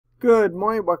Good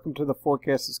morning. Welcome to the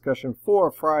forecast discussion for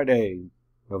Friday,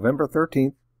 November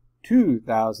 13th,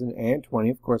 2020.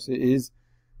 Of course, it is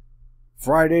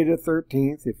Friday the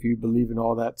 13th, if you believe in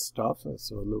all that stuff.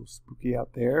 So a little spooky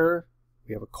out there.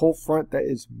 We have a cold front that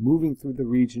is moving through the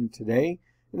region today,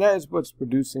 and that is what's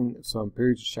producing some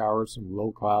periods of showers, some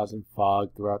low clouds and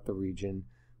fog throughout the region.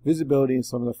 Visibility in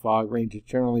some of the fog ranges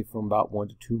generally from about 1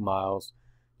 to 2 miles.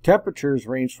 Temperatures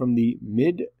range from the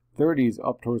mid-30s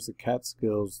up towards the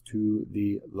Catskills to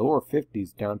the lower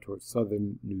 50s down towards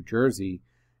southern New Jersey.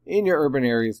 In your urban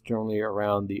areas, generally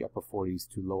around the upper 40s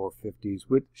to lower 50s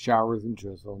with showers and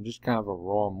drizzle and just kind of a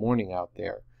raw morning out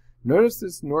there. Notice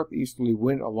this northeasterly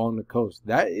wind along the coast.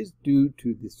 That is due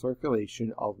to the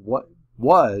circulation of what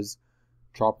was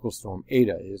Tropical Storm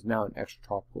Eta. It is now an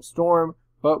extratropical storm,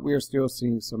 but we are still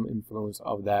seeing some influence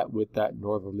of that with that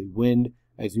northerly wind.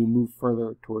 As you move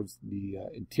further towards the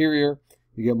interior,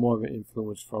 you get more of an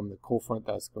influence from the cold front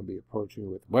that's going to be approaching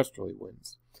with westerly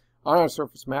winds. On our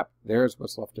surface map, there's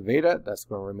what's left of Eta. That's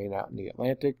going to remain out in the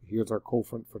Atlantic. Here's our cold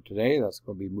front for today. That's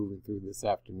going to be moving through this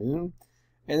afternoon.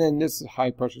 And then this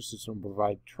high pressure system will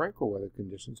provide tranquil weather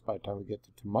conditions by the time we get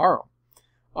to tomorrow.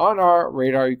 On our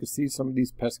radar, you can see some of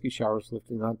these pesky showers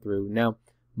lifting on through. Now,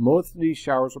 most of these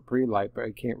showers are pretty light, but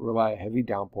I can't rely on heavy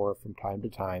downpour from time to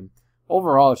time.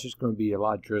 Overall, it's just going to be a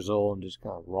lot of drizzle and just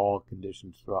kind of raw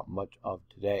conditions throughout much of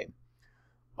today.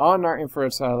 On our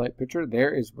infrared satellite picture,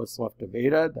 there is what's left of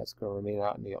Eta. That's going to remain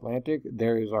out in the Atlantic.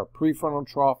 There is our prefrontal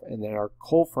trough and then our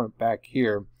cold front back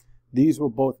here. These will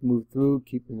both move through,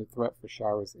 keeping the threat for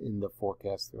showers in the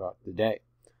forecast throughout the day.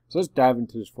 So let's dive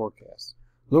into this forecast.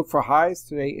 Look for highs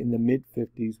today in the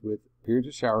mid-50s with periods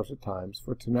of showers at times.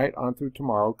 For tonight on through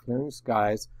tomorrow, clearing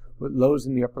skies with lows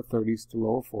in the upper 30s to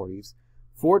lower 40s.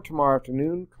 For tomorrow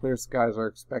afternoon, clear skies are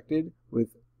expected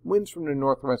with winds from the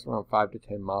northwest around 5 to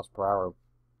 10 miles per hour.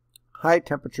 High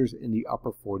temperatures in the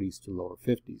upper 40s to lower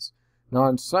 50s. Now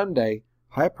on Sunday,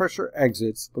 high pressure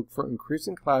exits. Look for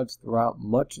increasing clouds throughout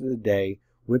much of the day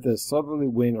with a southerly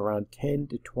wind around 10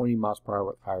 to 20 miles per hour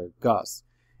with higher gusts.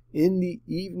 In the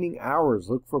evening hours,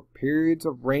 look for periods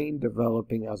of rain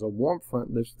developing as a warm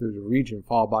front lifts through the region,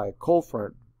 followed by a cold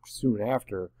front soon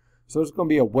after. So it's going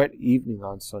to be a wet evening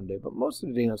on Sunday, but most of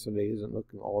the day on Sunday isn't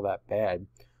looking all that bad.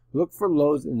 Look for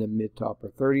lows in the mid to upper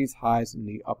 30s, highs in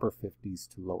the upper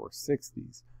 50s to lower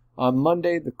 60s. On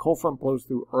Monday, the cold front blows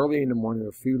through early in the morning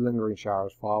with a few lingering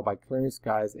showers, followed by clearing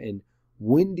skies and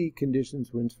windy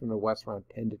conditions, winds from the west around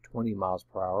 10 to 20 miles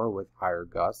per hour with higher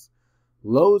gusts.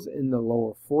 Lows in the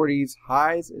lower 40s,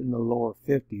 highs in the lower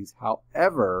 50s.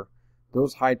 However,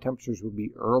 those high temperatures will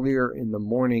be earlier in the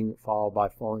morning, followed by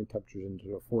falling temperatures into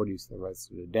the 40s the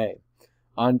rest of the day.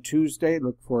 On Tuesday,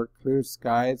 look for clear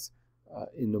skies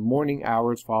in the morning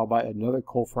hours, followed by another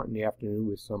cold front in the afternoon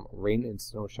with some rain and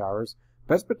snow showers.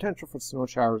 Best potential for snow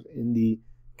showers in the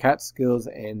Catskills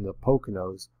and the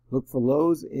Poconos. Look for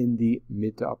lows in the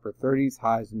mid to upper 30s,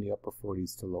 highs in the upper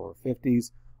 40s to lower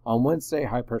 50s. On Wednesday,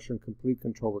 high pressure and complete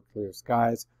control with clear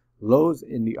skies. Lows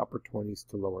in the upper 20s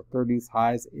to lower 30s,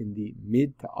 highs in the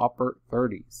mid to upper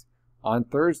 30s. On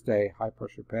Thursday, high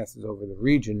pressure passes over the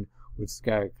region with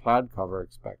scattered cloud cover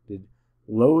expected.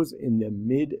 Lows in the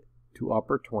mid to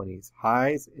upper 20s,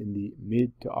 highs in the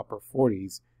mid to upper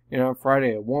 40s. And on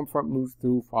Friday, a warm front moves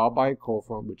through, followed by a cold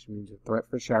front, which means a threat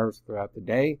for showers throughout the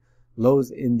day.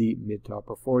 Lows in the mid to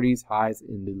upper 40s, highs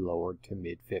in the lower to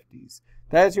mid 50s.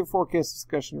 That is your forecast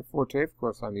discussion for today. Of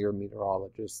course, I'm your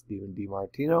meteorologist, Stephen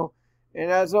DiMartino. And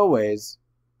as always,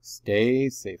 stay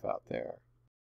safe out there.